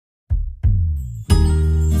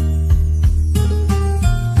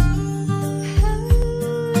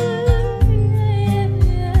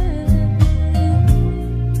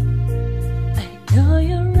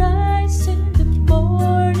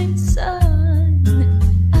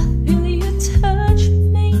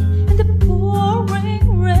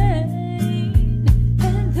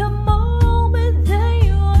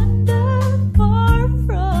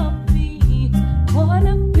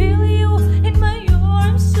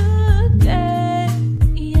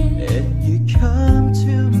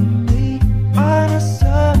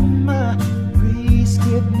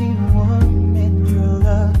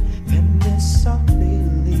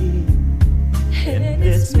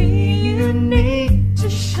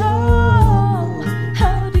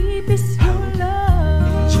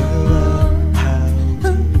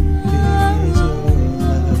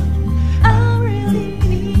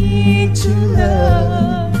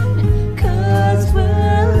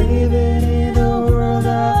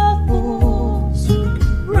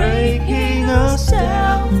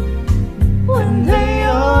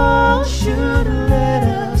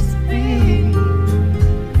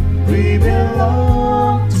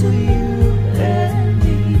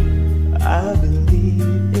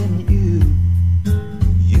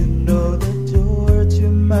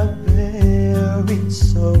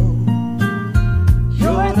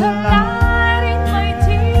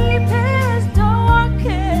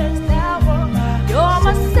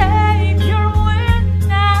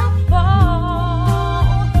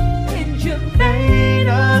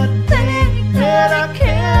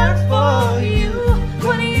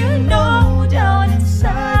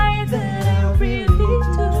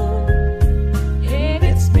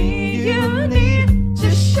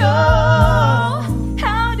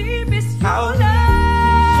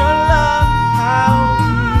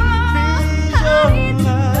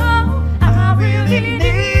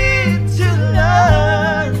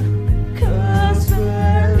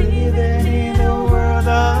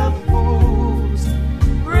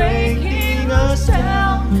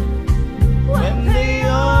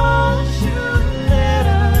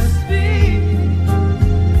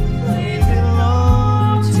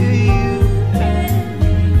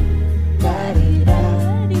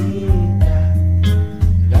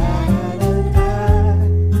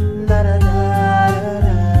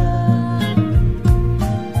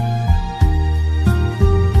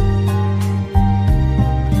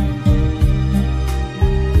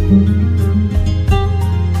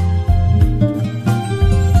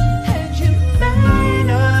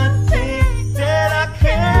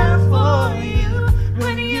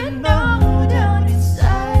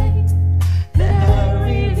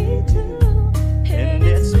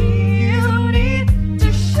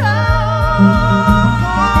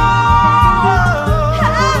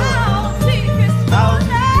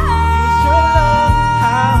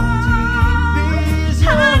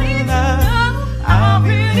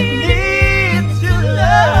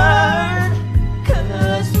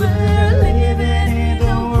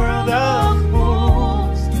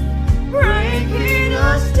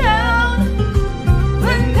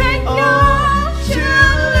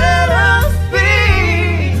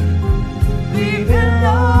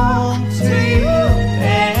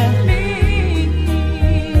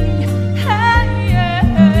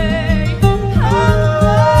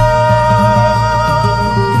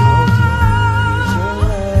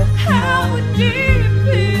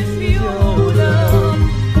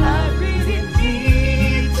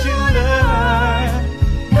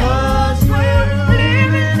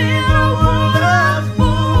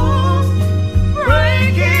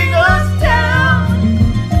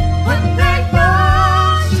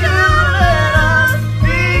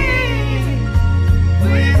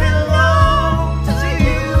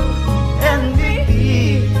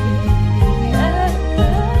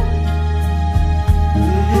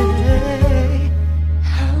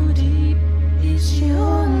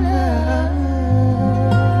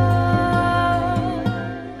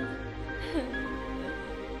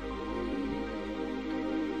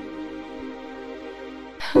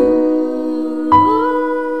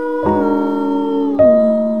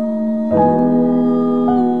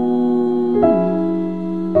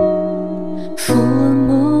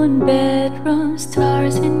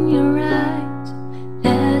stars in your eyes.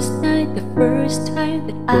 Last night, the first time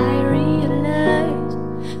that I realized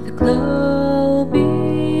the glow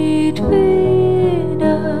between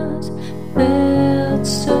us felt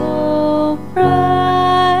so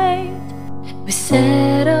bright. We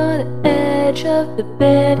sat on the edge of the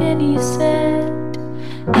bed and you said,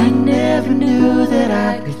 I never knew that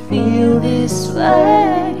I could feel this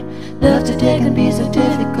way. Love today can be so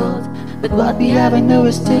difficult, but what we have I know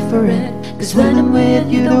is different. Cause when I'm with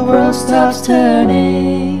you the world stops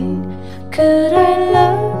turning. Could I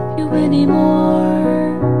love you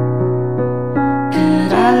anymore?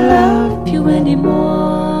 Could I love you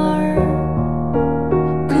anymore?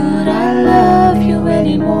 Could I love you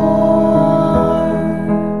anymore?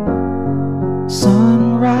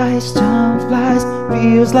 Sunrise, time flies,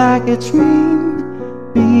 feels like a dream.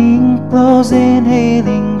 Being close,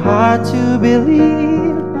 inhaling, hard to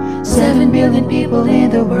believe. 7 billion people in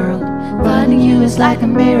the world, finding you is like a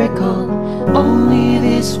miracle. Only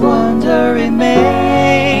this wonder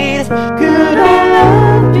remains. Could I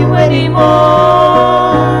love you anymore?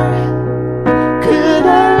 Could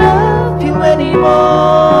I love you anymore?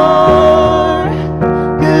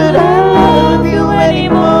 Could I love you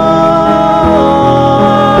anymore?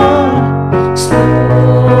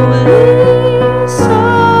 Slowly,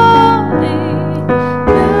 slowly,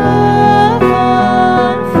 love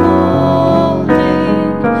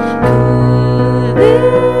unfolding. Could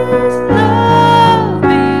this love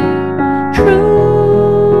be true?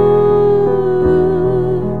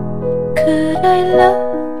 Could I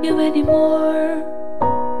love you anymore?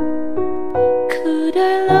 Could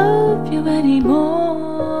I love you anymore?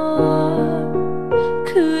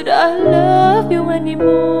 Could I love you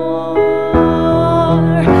anymore?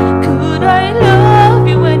 Could I love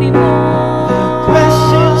you anymore?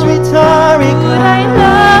 Questions rhetorical. Could I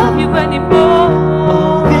love you anymore?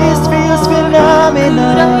 Oh, this feels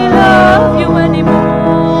phenomenal. Could I love you anymore?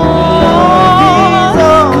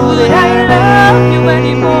 Could I love you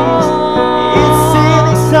anymore? It's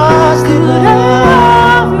inexhaustible. Could I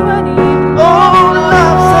love you anymore? Oh,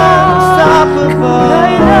 love's unstoppable. Could I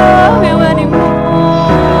love you anymore?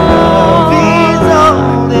 Love is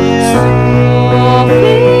all there is.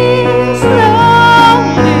 Slowly,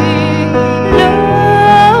 slowly,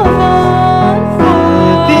 love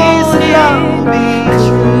unfolding. This love be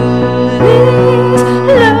true. Could this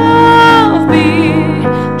love be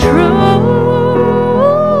true?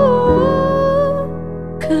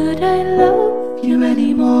 Could I love you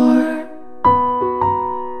anymore?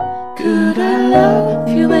 Could I love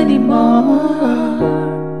you anymore?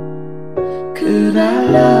 Could I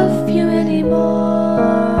love you anymore?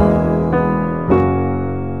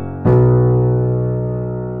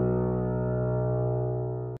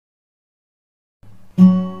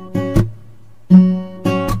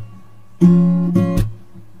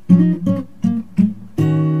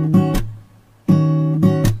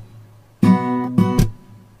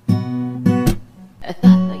 I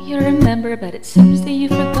thought that you remember, but it seems that you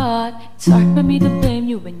forgot. It's hard for me to blame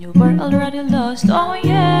you when you were already lost. Oh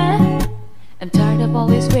yeah, I'm tired of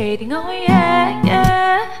always waiting. Oh yeah,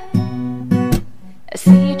 yeah. I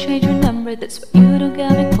see you change your number, that's why you don't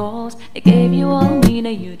get me calls. I gave you all me, now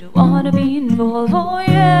you don't wanna be involved. Oh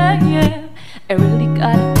yeah, yeah, I really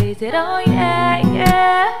gotta face it. Oh yeah,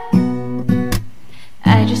 yeah.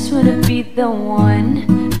 I just wanna be the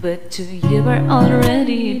one, but to you are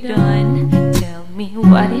already done. Tell me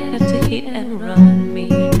why do you have to hit and run me?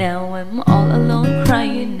 Now I'm all alone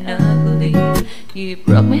crying ugly. You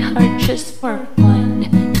broke my heart just for fun.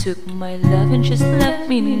 Took my love and just left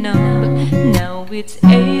me numb. Now it's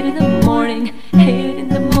 8 in the morning, 8 in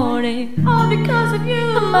the morning. All because of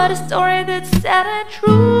you. I'm not a story that's sad and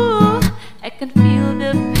true. I can feel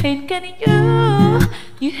the pain, can you?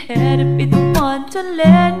 You had to be the one to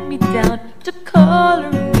let me down, to color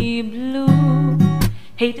me blue.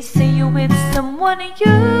 Hate to see you with someone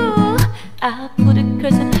new. I'll put a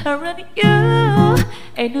curse on her and you.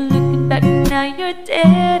 Ain't no looking back, now you're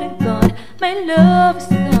dead and gone. My love is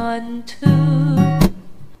gone too.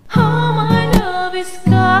 Oh, my love is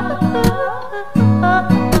gone.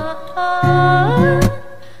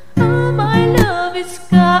 Oh, my love is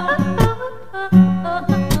gone.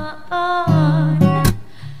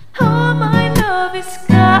 Oh, my love is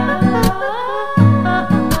gone.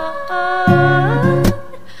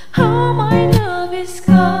 Oh, my love is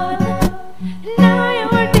gone. Now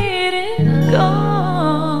you're dead and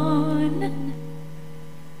gone.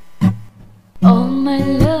 All my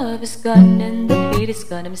love is gone and the hate is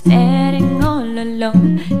gone. I'm standing all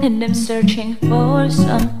alone and I'm searching for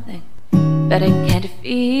something, but I can't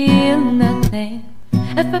feel nothing.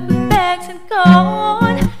 I packed my bags and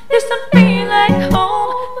gone. There's something like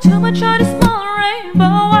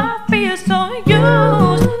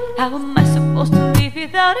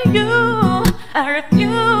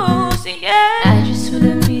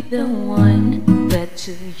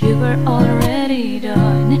already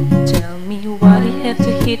done. Tell me why you have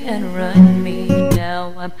to hit and run me.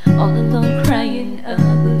 Now I'm all alone crying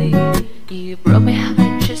ugly. You broke my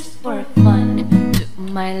heart just for fun. Took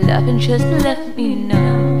my love and just left me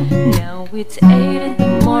numb. Now it's 8 in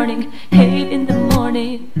the morning, 8 in the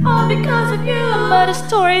morning, all because of you. But a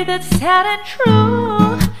story that's sad and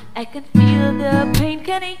true. I can feel the pain,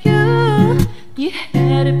 can you? You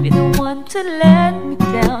had to be the one to let me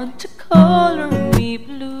down, to color me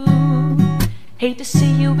blue. Hate to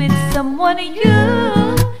see you with someone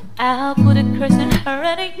new. I'll put a curse on her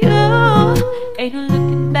and you. Ain't no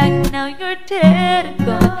looking back, now you're dead and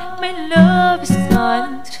gone. My love is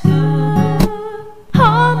gone too.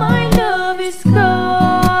 All my love is gone.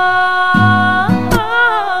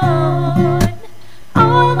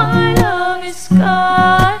 All my love is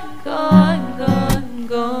gone, gone, gone,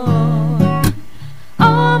 gone.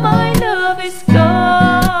 All my love is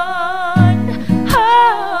gone.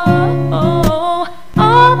 Oh,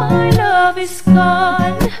 all my love is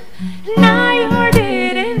gone. Now you're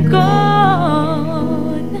dead and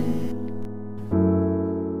gone.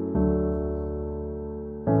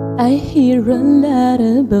 I hear a lot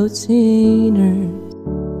about sinners.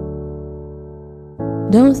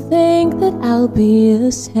 Don't think that I'll be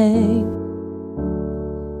a saint,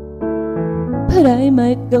 but I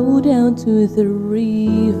might go down to the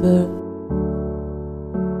river.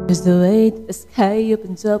 'Cause the way that the sky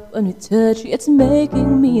opens up when we touch, it's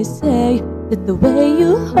making me say that the way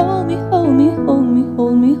you hold me, hold me, hold me,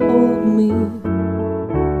 hold me, hold me,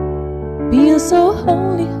 feels so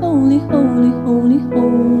holy, holy, holy, holy,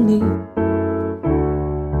 holy.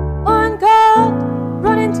 On God,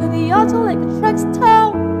 run into the altar like a track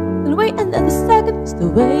star, and wait another second. 'Cause the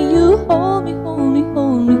way you hold me, hold me,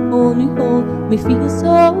 hold me, hold me, hold me, feels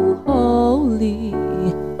so holy.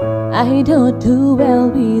 I don't do well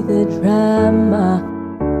with the drama,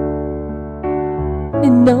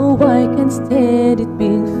 and no, I can't stand it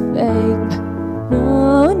being fake.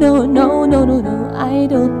 No, no, no, no, no, no, I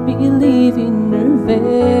don't believe in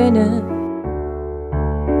Nirvana.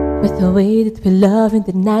 But the way that we love in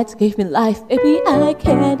the nights gave me life, baby, I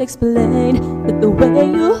can't explain. That the way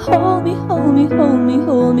you hold me, hold me, hold me,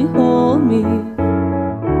 hold me, hold me,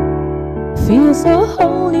 feel so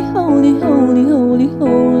holy, holy, holy, holy,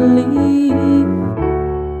 holy.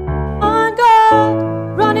 On God,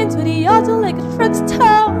 run into the altar like a track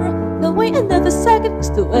star. Don't wait another second,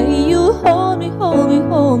 'cause the way you hold me, hold me,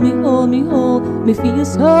 hold me, hold me, hold me, feel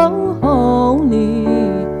so holy.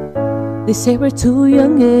 They say we're too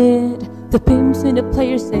young and the pimps and the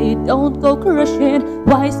players say don't go crushing.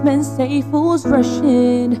 Wise men say fools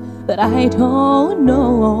rushing, but I don't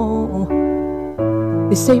know.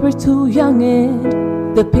 They say we're too young and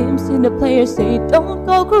the pimps and the players say don't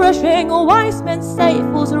go crushing. Wise men say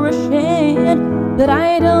fools rushing, but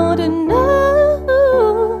I don't know.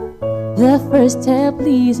 The first step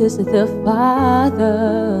pleases the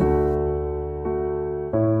Father,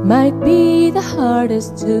 might be the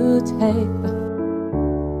hardest to take,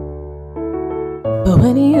 but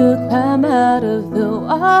when you come out of the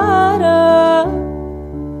water,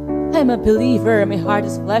 I'm a believer, my heart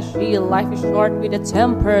is fleshy. Life is short with a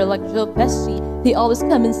temper like Joe Pesci. They always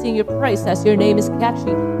come and sing your praise as your name is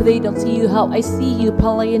catchy, but they don't see you how I see you,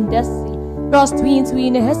 playing Desi. Cross tween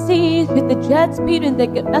Hesse, hit the jet speed and they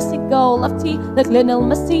get messy. Go lefty like Lionel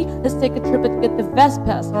Messi. Let's take a trip and get the fast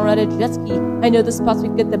pass or ride a jet ski. I know the spots we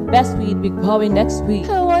get the best weed, we going next week.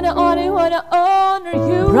 I wanna honor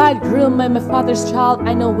you. Bridegroom, I'm my father's child.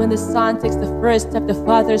 I know when the son takes the first step, the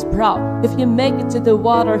father's proud. If you make it to the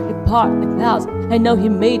water, he part the clouds. I know he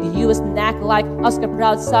made you a snack like Oscar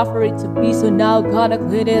proud, suffering to be, so now gotta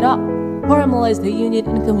clean it up. Formalize the union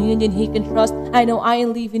and communion he can trust. I know I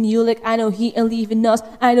ain't leaving you like I know he ain't leaving us.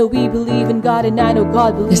 I know we believe in God and I know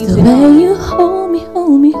God believes in us. It's the way you hold me,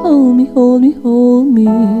 hold me, hold me, hold me, hold me,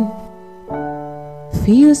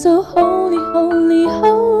 feel so holy, holy,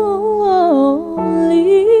 holy.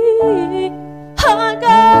 Oh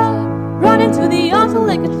God, run into the altar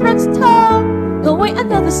like a track star. Don't wait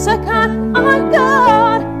another second. Oh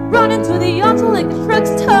God, run into the altar like a track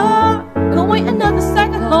star. Don't wait another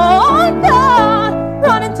second. Oh God,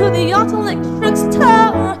 run into the altar like a trick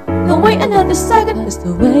star. Don't wait another second. It's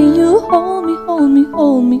the way you hold me, hold me,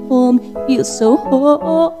 hold me, hold me, feel so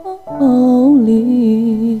holy.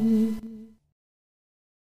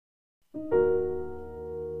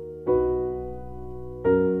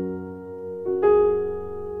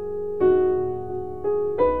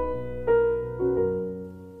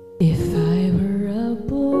 If I were a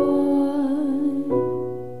boy,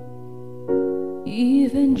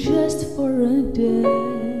 even just for a day,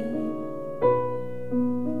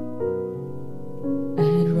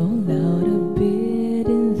 I'd roll out of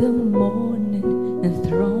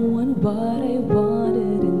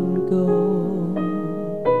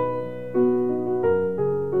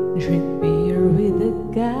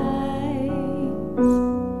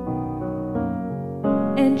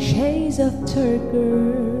chase after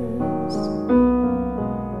girls.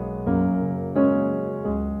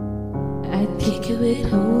 I'd kick it with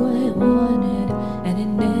who I wanted, and I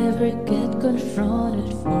never get confronted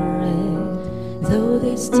for it, though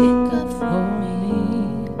they stick up for me.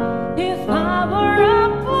 If I were a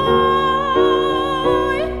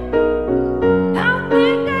boy, I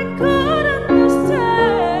think I could understand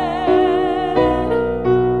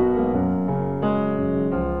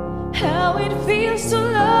how it feels to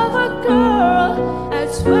love a girl. I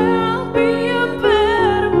swear I'll be a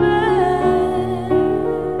better man.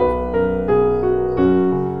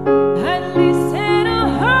 I'd listen to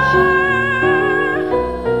her,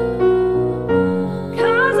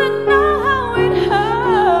 'cause I know how it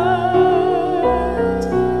hurts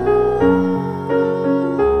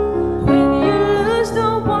when you lose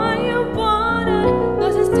the one you wanted,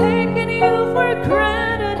 'cause it's taking you for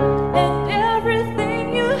granted, and everything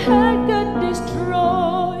you had got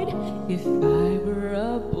destroyed. If I were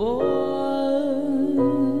a boy,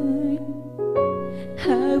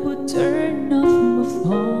 I would turn off my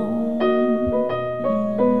phone,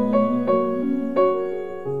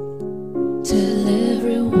 tell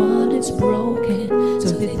everyone it's broken,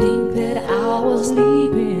 so they think that I was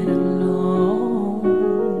leaving alone.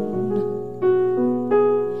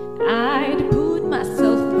 I'd put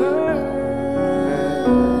myself first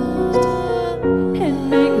and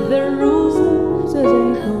make the rules as I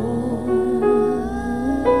go,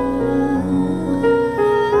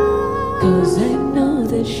 'cause I know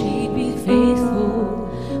that she'd be faithful,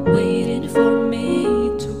 waiting for me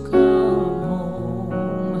to come home,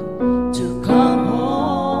 to come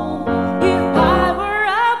home. If I were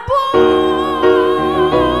a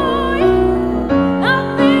boy, I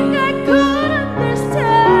think I could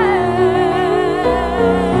understand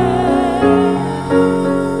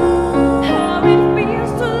how it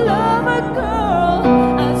feels to love a girl.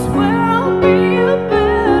 I swear I'll be a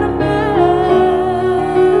better man.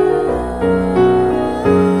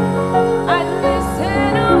 I'd listen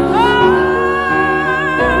to her,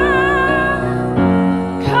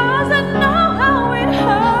 'cause I know how it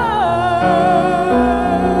hurts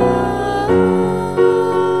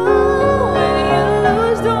when you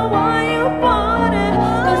lose the one you wanted,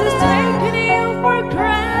 'cause it's taking you for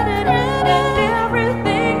granted, and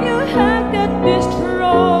everything you had got destroyed.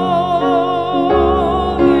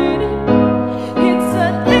 It's a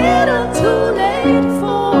little too late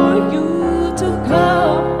for you to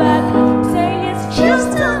come back. Say it's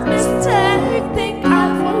just a mistake, think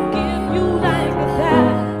I'll forgive you like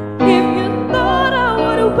that. If you thought I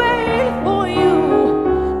would wait for you,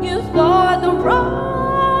 you thought the wrong.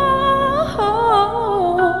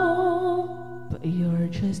 But you're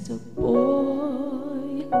just a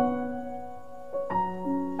boy.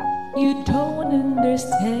 You don't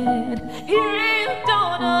understand. You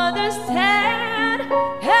don't understand.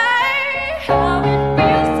 Hey, how it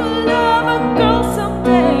feels to love a girl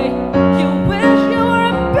someday. You wish you were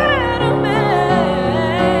a better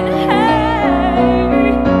man. Hey,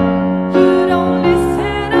 you don't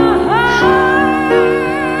listen to her.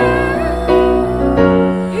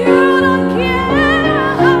 You don't care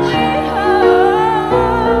how it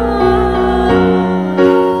hurts.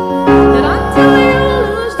 That until you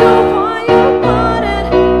lose the one you wanted,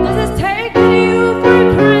 'cause it's taking you for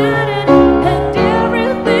granted, and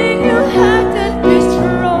everything you had got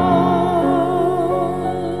destroyed.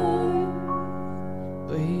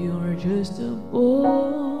 But you're just a boy.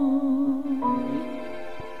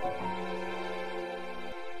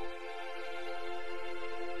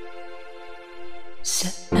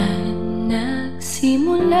 Saan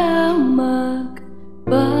nagsimula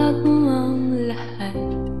magbago ang lahat?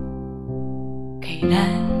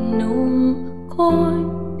 Kailan nung ako'y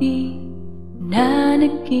di na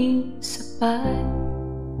naging sapat?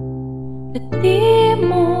 At di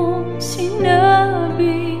mo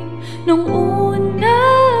sinabi nung una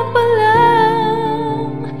pa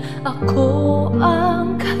lang, ako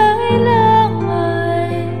ang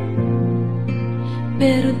kailangan,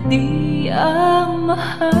 pero di ang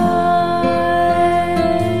mahal.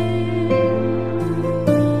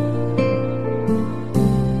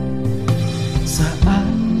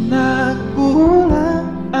 Saan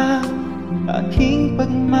nagkulang ang aking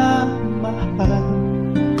pagmamahal?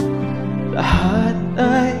 Lahat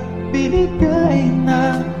ay binigay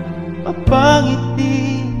na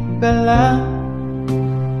mapangiti ka lang.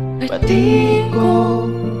 Pati ko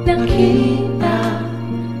nakita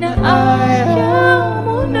na ayaw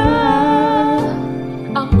mo na.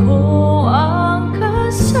 Ako ang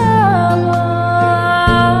kasama,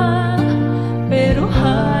 pero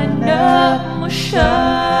hanap mo siya.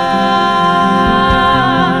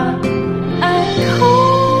 At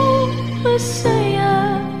kung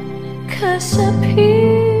masaya ka sa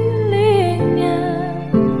piling niya.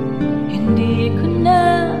 Hindi ko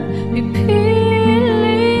na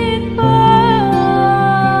pipilit pa.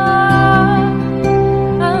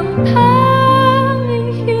 Ang tanging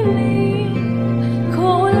hiling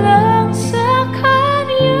ko lang sa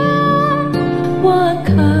kanya, huwag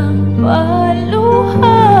kang paluhain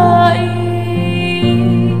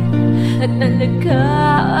at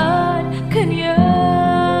alagaan kanya.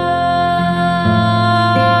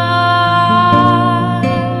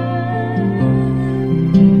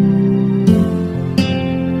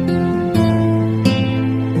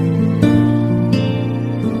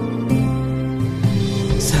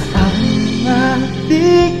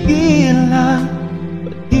 Tigilan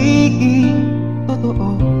pagiging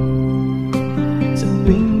totoo.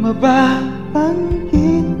 Sabing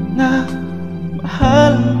mababanggit na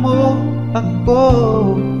mahal mo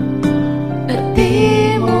ako. At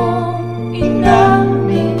di mo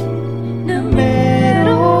inamin na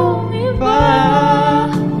merong iba.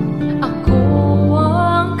 Ako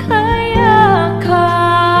ang kayakap,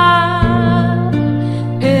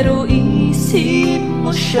 pero isip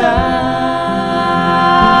mo siya.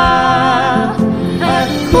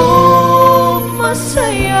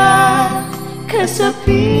 Masaya ka sa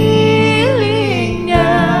piling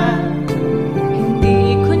niya,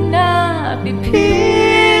 hindi ko na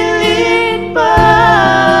pipilit pa.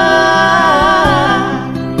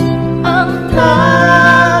 Ang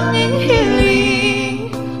tanging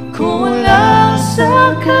hiling ko lang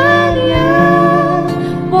sa kanya,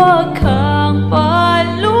 huwag kang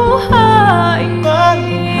paluhain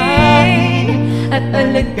at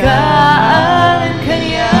alagaan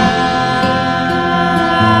kanya.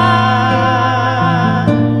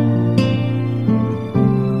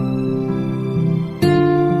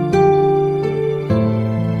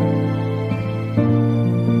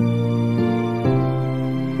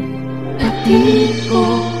 Di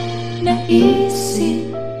ko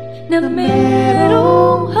naisip na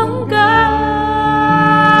merong hanggan.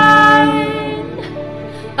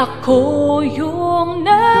 Ako yung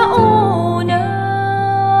nauna,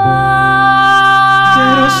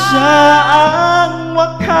 pero siya ang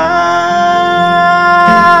wakas.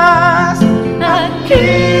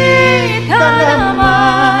 Nakita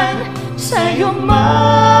naman sa iyong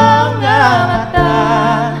mga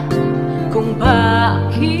mata kung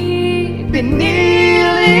bakit pinili